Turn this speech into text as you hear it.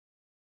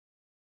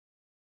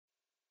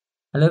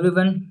Hello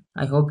everyone,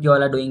 I hope you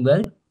all are doing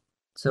well.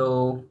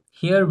 So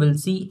here we'll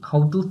see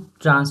how to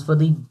transfer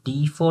the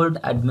default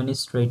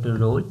administrator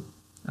role.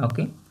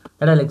 Okay,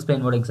 that I'll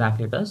explain what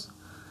exactly it is.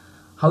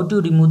 How to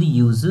remove the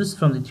users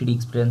from the 3D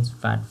Experience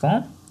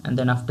platform, and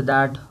then after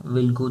that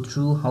we'll go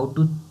through how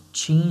to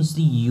change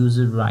the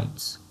user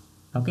rights.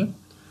 Okay,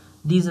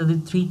 these are the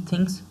three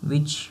things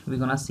which we're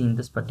gonna see in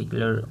this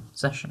particular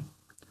session.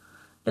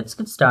 Let's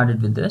get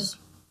started with this.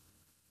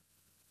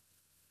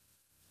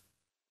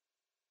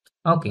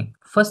 Okay,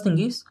 first thing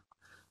is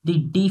the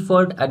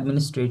default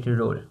administrator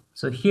role.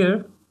 So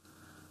here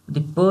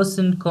the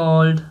person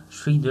called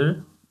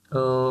Sridhar,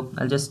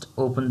 I'll just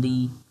open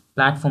the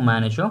platform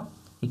manager.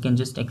 You can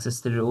just access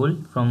the role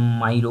from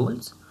my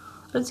roles,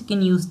 or else you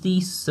can use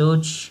the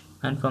search,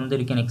 and from there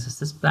you can access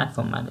this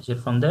platform manager.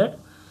 From there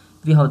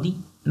we have the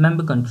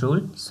member control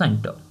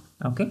center.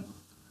 Okay,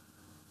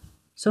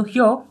 so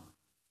here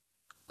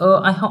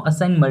I have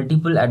assigned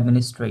multiple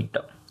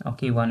administrator.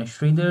 Okay, one is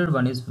Sridhar,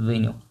 one is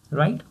Venu,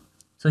 right?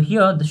 So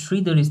here the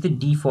Sridhar is the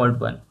default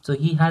one. So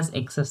he has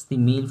accessed the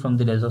mail from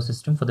the Reso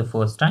system for the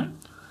first time.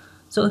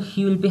 So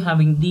he will be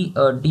having the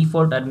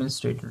default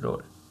administrator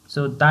role.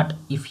 So that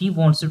if he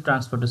wants to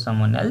transfer to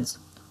someone else,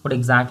 what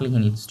exactly he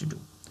needs to do.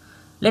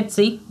 Let's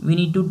say we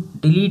need to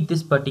delete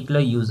this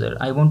particular user.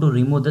 I want to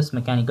remove this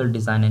mechanical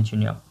design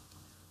engineer.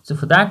 So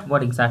for that,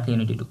 what exactly you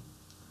need to do?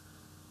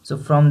 So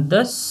from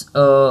this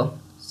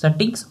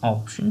settings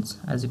options,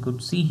 as you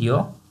could see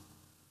here,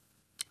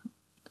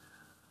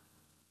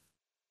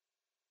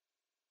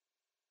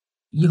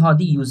 you have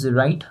the user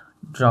right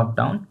drop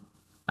down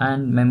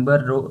and member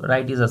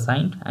right is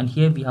assigned, and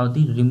here we have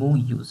the remove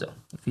user.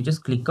 If you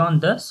just click on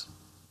this,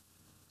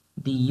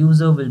 the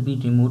user will be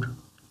removed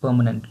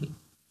permanently.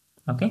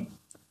 Okay,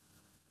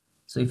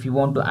 so if you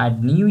want to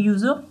add new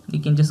user, you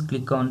can just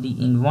click on the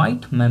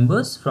invite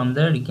members. From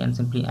there you can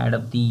simply add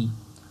up the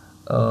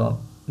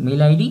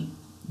mail ID.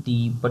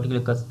 The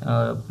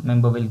particular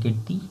member will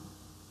get the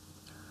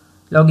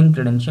login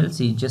credentials.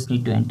 You just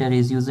need to enter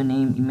his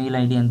username, email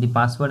ID and the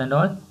password, and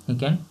all he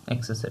can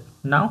access it.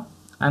 Now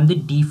I'm the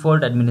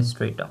default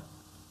administrator.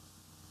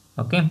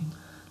 Okay,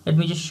 let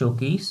me just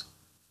showcase.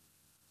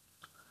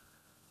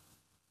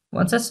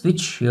 Once I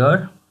switch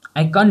here,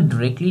 I can't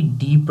directly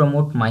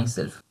depromote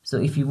myself. So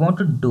if you want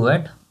to do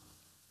it,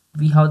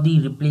 we have the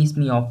replace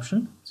me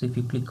option. So if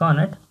you click on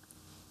it,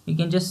 you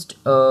can just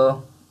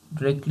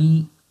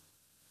directly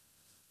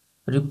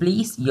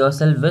replace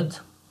yourself with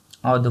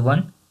other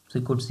one. So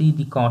you could see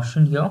the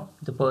caution here,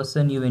 the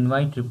person you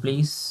invite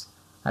replace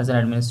as an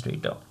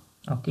administrator.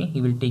 Okay,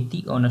 he will take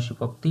the ownership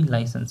of the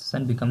licenses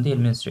and become the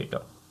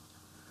administrator.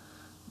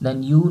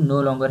 Then you no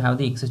longer have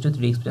the access to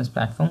 3D Experience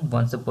platform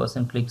once the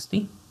person clicks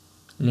the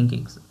link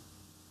exit.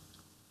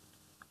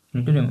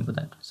 You need to remember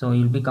that. So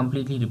you'll be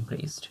completely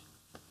replaced.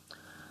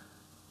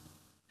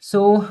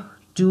 So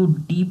to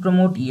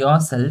depromote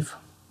yourself,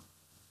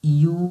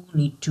 you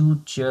need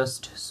to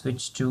just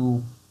switch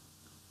to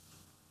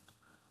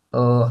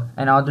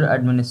another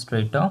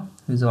administrator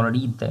who is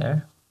already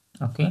there.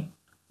 Okay,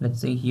 let's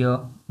say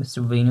here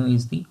Mr. Venu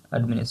is the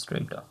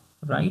administrator,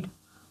 right?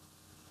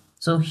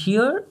 So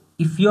here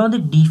if you're the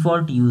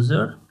default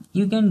user,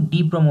 you can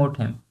depromote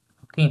him.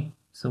 Okay,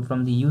 so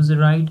from the user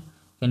right,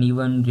 you can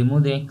even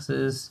remove the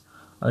access,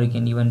 or you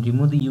can even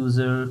remove the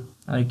user,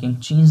 or you can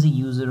change the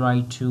user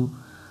right to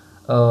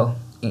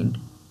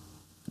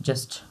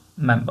just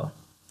member.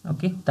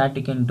 Okay, that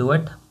you can do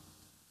it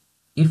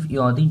if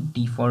you're the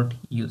default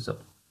user.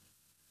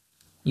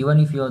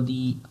 Even if you're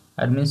the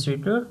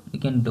administrator, you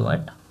can do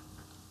it,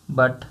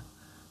 but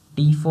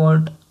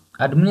default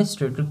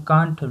administrator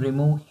can't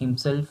remove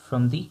himself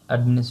from the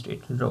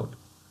administrator role.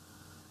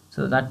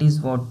 So that is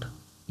what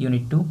you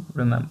need to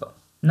remember.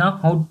 Now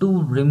how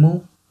to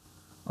remove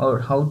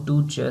or how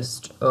to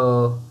just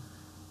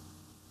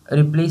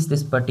replace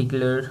this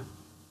particular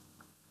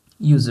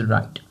user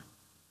right.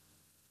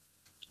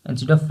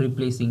 Instead of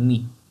replacing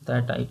me,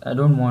 that I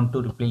don't want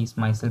to replace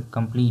myself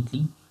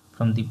completely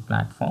from the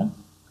platform.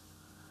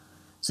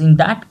 So in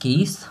that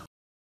case,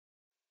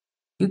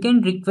 you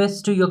can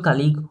request to your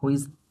colleague who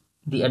is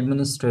the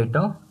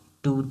administrator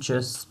to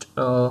just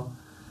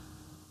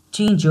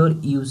change your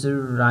user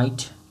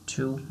right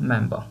to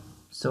member.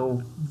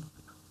 So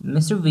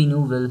Mr. Venu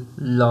will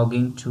log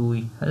into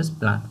his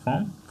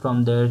platform.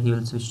 From there he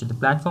will switch to the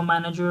platform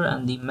manager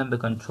and the member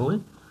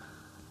control,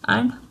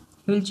 and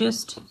he will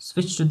just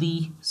switch to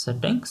the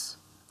settings.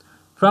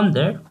 From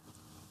there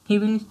he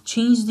will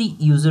change the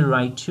user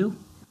right to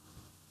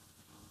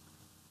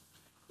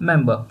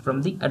member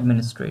from the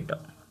administrator.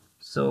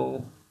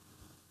 So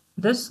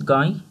this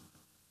guy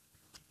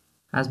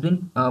has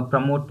been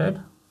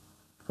promoted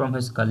from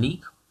his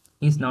colleague.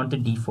 He's not the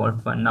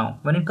default one. Now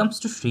when it comes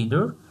to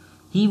Sridhar,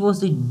 he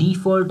was the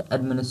default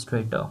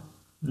administrator.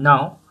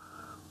 Now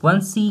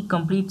once he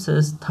completes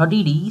his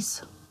 30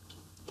 days,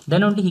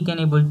 then only he can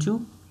able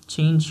to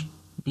change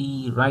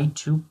the right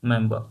to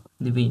member,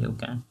 the Venu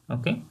can.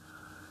 Okay,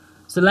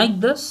 so like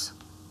this,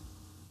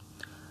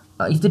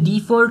 if the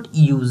default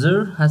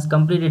user has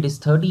completed his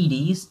 30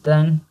 days,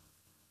 then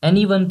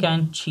anyone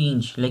can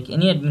change, like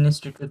any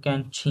administrator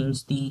can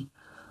change the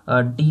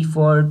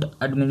default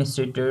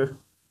administrator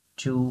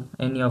to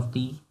any of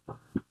the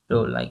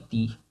role, like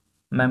the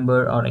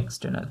member or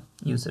external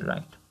user,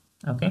 right?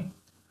 Okay.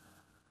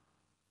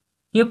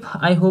 Yep,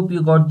 I hope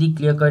you got the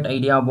clear-cut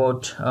idea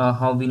about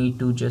how we need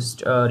to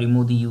just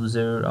remove the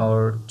user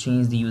or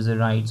change the user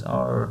rights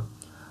or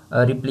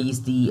replace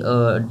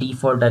the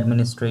default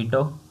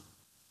administrator.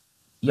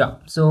 Yeah,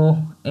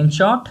 so in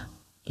short,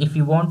 if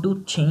you want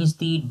to change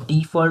the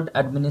default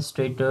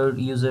administrator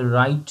user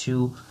right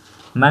to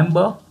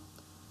member,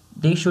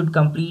 they should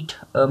complete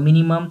a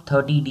minimum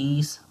 30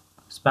 days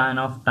span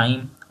of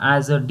time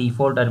as a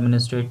default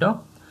administrator.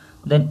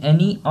 Then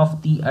any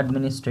of the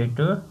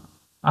administrator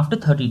after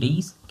 30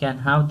 days can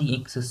have the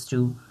access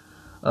to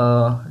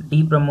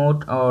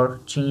depromote or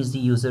change the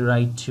user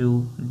right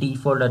to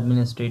default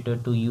administrator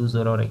to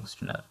user or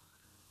external.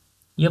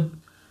 Yep,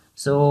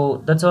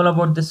 so that's all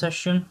about this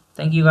session.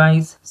 Thank you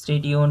guys, stay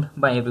tuned,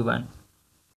 bye everyone.